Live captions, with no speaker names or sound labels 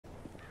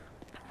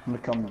I'm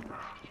gonna come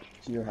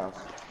to your house.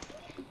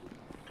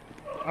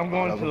 I'm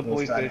going to the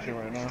police station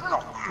right now.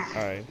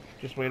 Alright,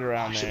 just wait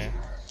around there.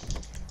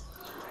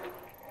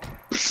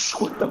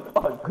 What the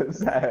fuck was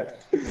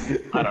that?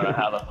 I don't know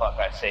how the fuck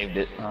I saved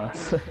it.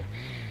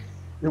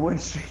 It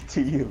went straight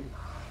to you.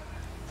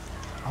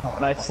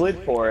 When I slid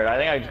for it, I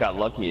think I just got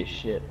lucky as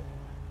shit.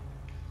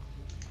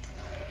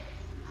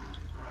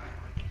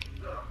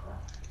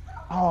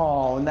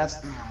 Oh, and that's...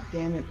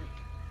 Damn it.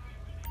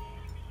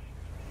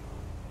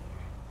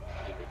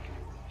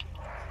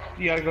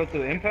 You gotta go to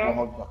the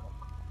impound?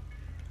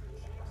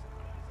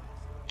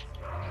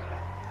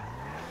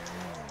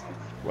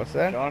 What's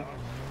that? John?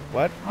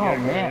 What? Oh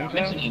man,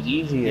 mission is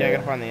easy. Yeah, I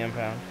gotta find the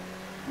impound.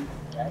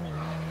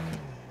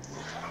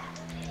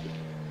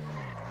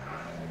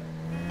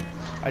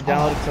 I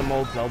downloaded some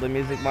old Zelda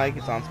music, Mike.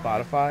 It's on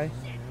Spotify.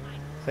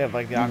 So they have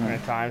like the Ocarina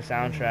of Time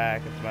soundtrack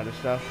and some other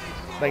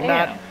stuff. Like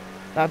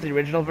not the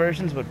original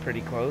versions, but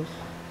pretty close.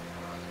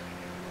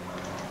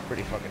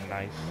 Pretty fucking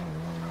nice.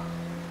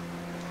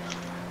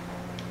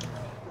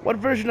 What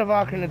version of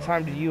Ocarina of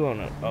Time do you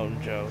own,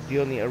 Joe? Do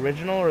you own the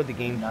original or the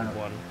GameCube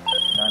one?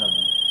 None of them.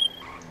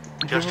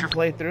 Did you ever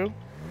play through?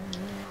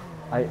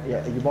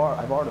 Yeah, I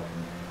borrowed it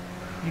from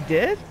you. You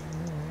did?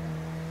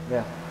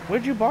 Yeah.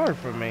 Where'd you borrow it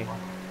from me?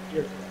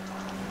 Years ago.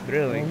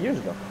 Really? Years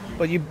ago.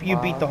 But you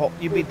beat the whole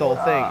thing. You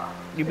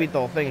beat the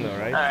whole thing though,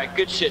 right? Alright,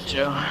 good shit,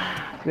 Joe.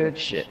 Good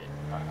shit.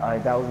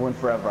 That was win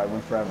forever. I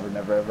win forever.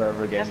 Never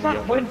ever again. That's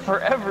not win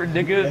forever,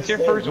 nigga. It's your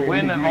first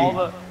win in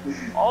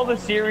all the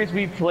series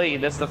we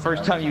played. That's the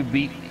first time you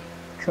beat me.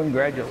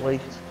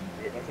 Congratulations.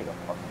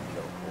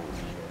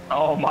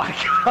 Oh my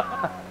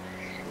god.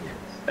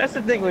 That's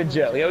the thing with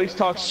Joe. He always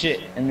talks shit,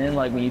 and then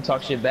like when you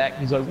talk shit back,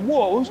 he's like,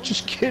 "Whoa, I was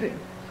just kidding.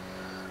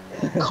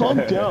 Calm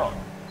down."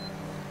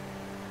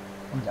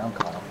 I'm down,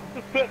 Kyle.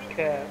 The foot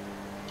cat.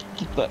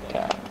 Keep that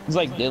cat. He's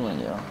like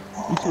Dylan, yo.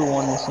 You two are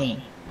one and the same.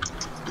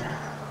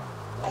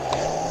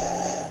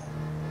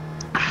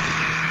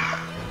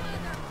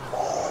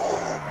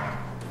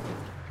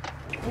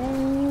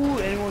 Ooh,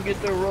 anyone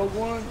get their Rogue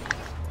One?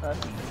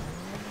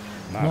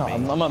 No,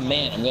 I'm a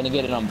man. I'm gonna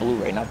get it on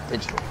Blu-ray, not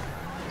digital.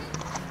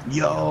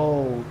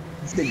 Yo,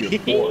 this nigga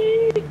four.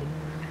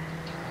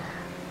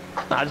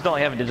 No, I just don't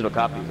have a digital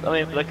copy. I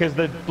mean, like, cause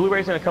the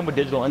Blu-ray's gonna come with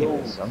digital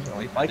anyways. So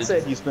Mike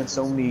said you spent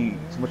so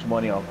much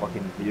money on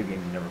fucking video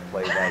games you never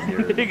played that year.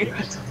 You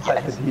had to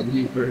buy the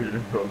DVD version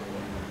of Rogue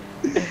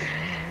One.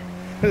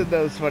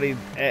 That was funny.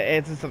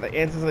 Answer something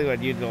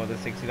when you'd go with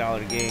a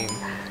 $60 game,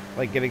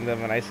 like getting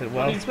them, and I said,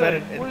 "Well, it's better."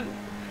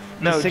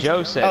 No,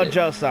 Joe said. Oh, it.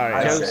 Joe, sorry.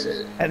 I said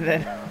it. And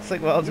then it's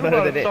like, "Well, it's You're better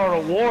about than to it." start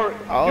a war.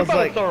 I You're was about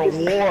like- to start a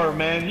war,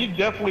 man. You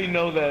definitely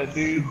know that,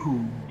 dude.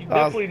 You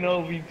definitely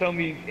know if you tell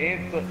me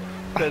Ant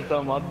said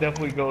something, I'll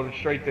definitely go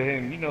straight to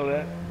him. You know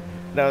that.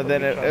 No,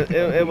 then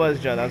it was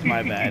Joe. That was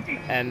my bad.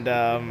 And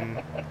oh,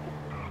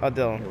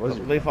 Dylan,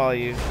 let me follow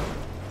you.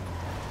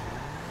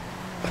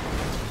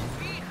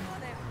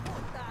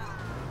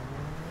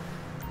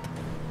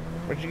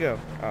 Where'd you go?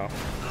 Oh,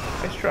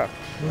 nice truck.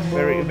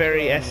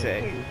 Very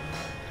essay.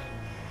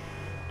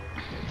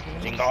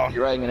 Jingle.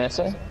 You're writing an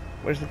essay?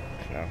 Where's the?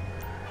 No.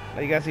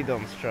 No, you gotta see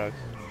Dylan's truck.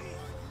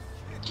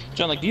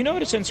 John, like, do you know how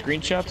to send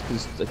screenshots?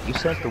 Cause like, you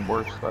sent the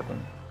worst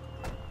fucking.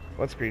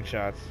 What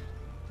screenshots?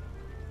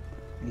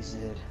 He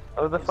said.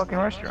 Oh, the fucking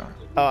restaurant.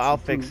 Oh, I'll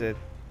fix it.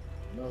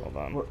 Hold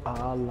on.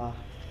 Allah.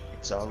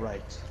 It's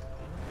alright.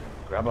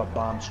 Grab a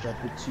bomb,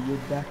 strap it to your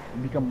back,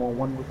 and become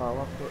one with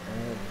Allah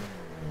forever.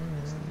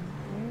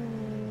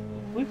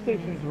 Police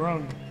station's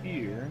around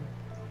here.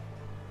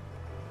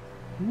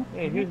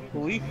 Hey, here's the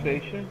police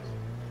station.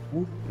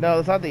 No,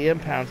 it's not the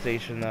impound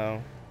station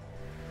though.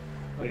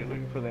 Are you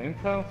looking for the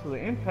impound? So the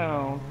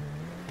impound.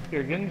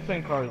 Here, get in the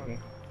same car as me.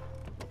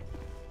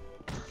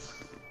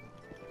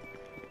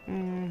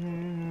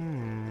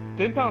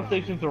 The impound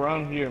station's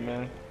around here,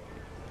 man.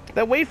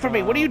 Then wait for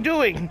me. What are you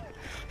doing?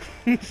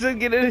 You said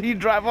get in and you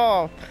drive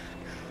off.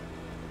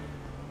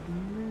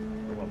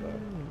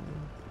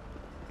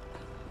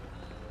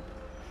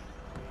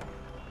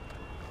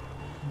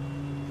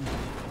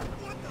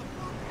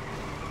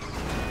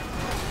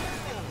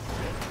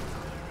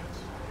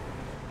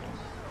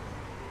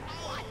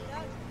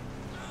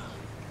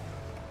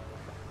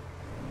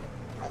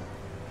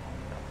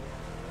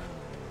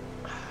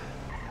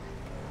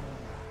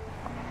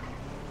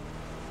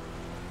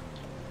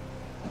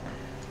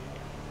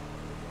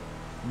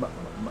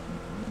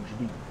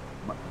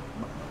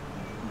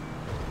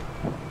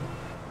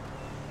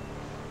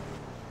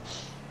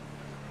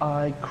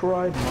 I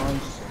cried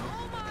myself.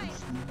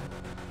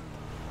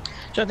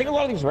 So I think a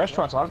lot of these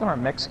restaurants, a lot of them are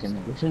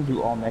Mexican. We shouldn't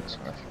do all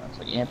Mexican restaurants.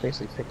 Like, Ant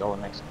basically picked all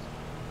the Mexicans.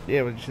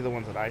 Yeah, but you see the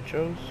ones that I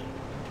chose?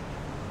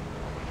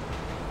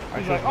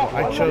 He's like, oh,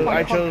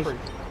 I chose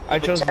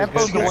the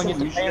Tempo's good the one guys.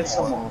 you You should get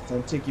some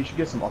authentic. You should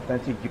get some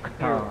authentic Here,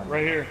 Yucatan.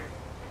 right here.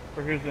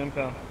 Here's the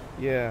impound.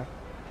 Yeah.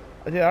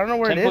 Dude, I don't know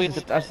where Tempo it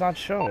is. That's not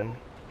shown.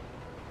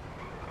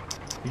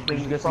 You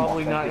should get some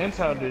Probably not authentic.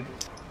 impounded.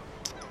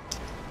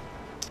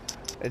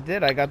 It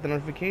did. I got the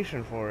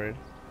notification for it.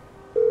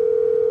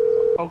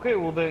 Okay,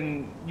 well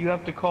then you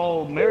have to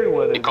call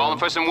Merriweather. You calling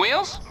for some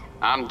wheels?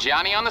 I'm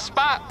Johnny on the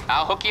spot.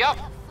 I'll hook you up.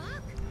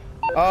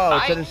 Oh,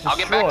 it said it's I'll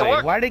get back to destroyed.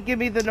 work. Why did it give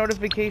me the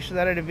notification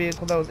that I had a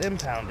vehicle that was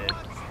impounded?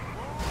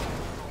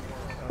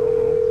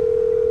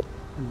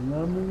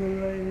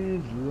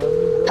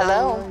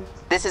 Hello,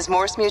 this is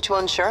Morse Mutual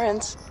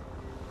Insurance.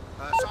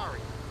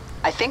 Sorry.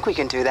 I think we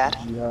can do that.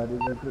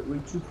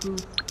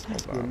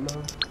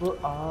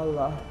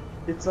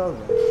 It's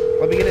alright.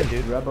 Let me get in,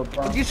 dude. Grab a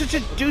bomb. You're such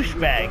a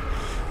douchebag.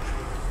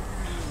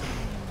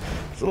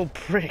 This little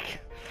prick.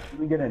 Let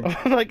me get in.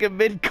 I'm like a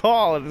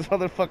mid-call and this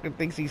motherfucker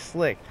thinks he's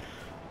slick.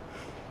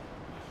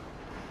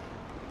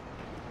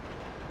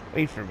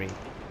 Wait for me.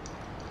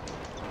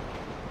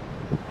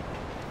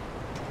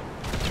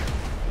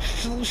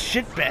 Just a little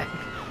shitbag.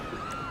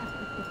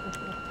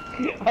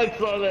 I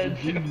saw that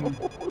joke.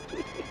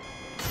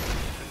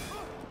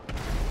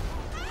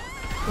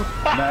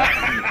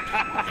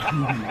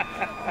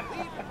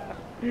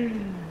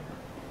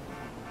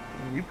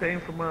 You paying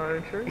for my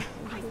insurance?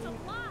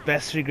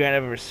 Best $3 grand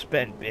I've ever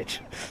spent, bitch.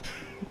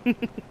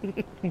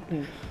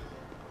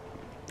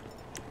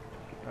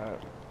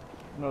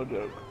 No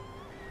joke.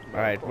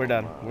 Alright, we're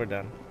done. We're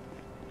done.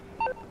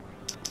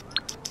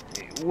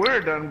 We're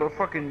done, but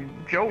fucking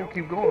Joe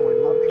keep going.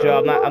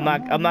 Joe, I'm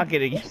not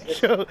getting you.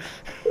 Joe.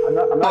 I'm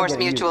not Morse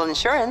getting Mutual you.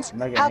 Insurance. I'm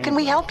not getting How can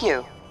we help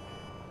you?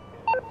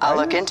 I'll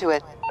look into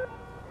it.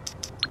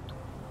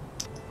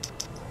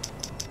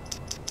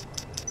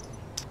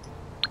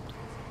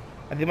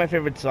 I think my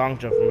favorite song,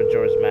 Joe, from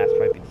Majora's Mask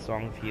might be the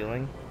song of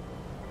Healing.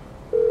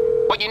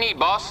 What you need,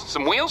 boss?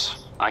 Some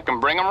wheels? I can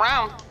bring them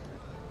round.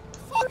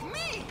 Fuck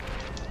me!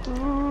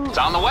 It's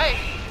on the way.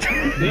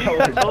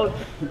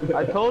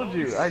 I told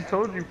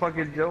you,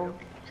 fucking Joe.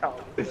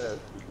 Alright,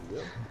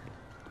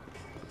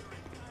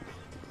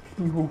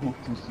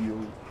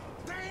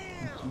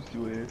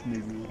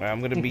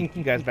 I'm gonna meet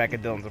you guys back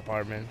at Dylan's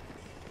apartment.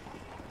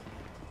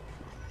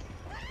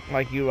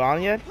 Like, you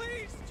on yet?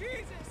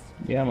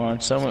 Yeah, I'm on.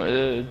 Someone,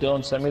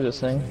 Dylan sent me this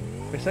thing.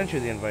 I sent you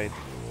the invite.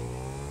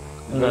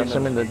 No,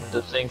 sent me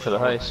the thing for the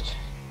heist.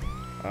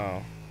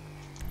 Oh.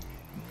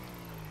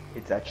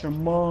 It's at your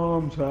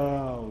mom's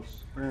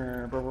house.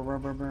 I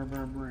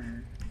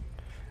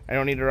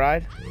don't need a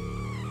ride?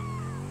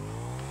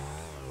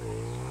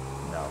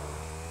 No.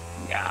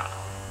 No,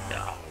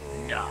 no,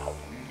 no,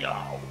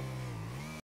 no.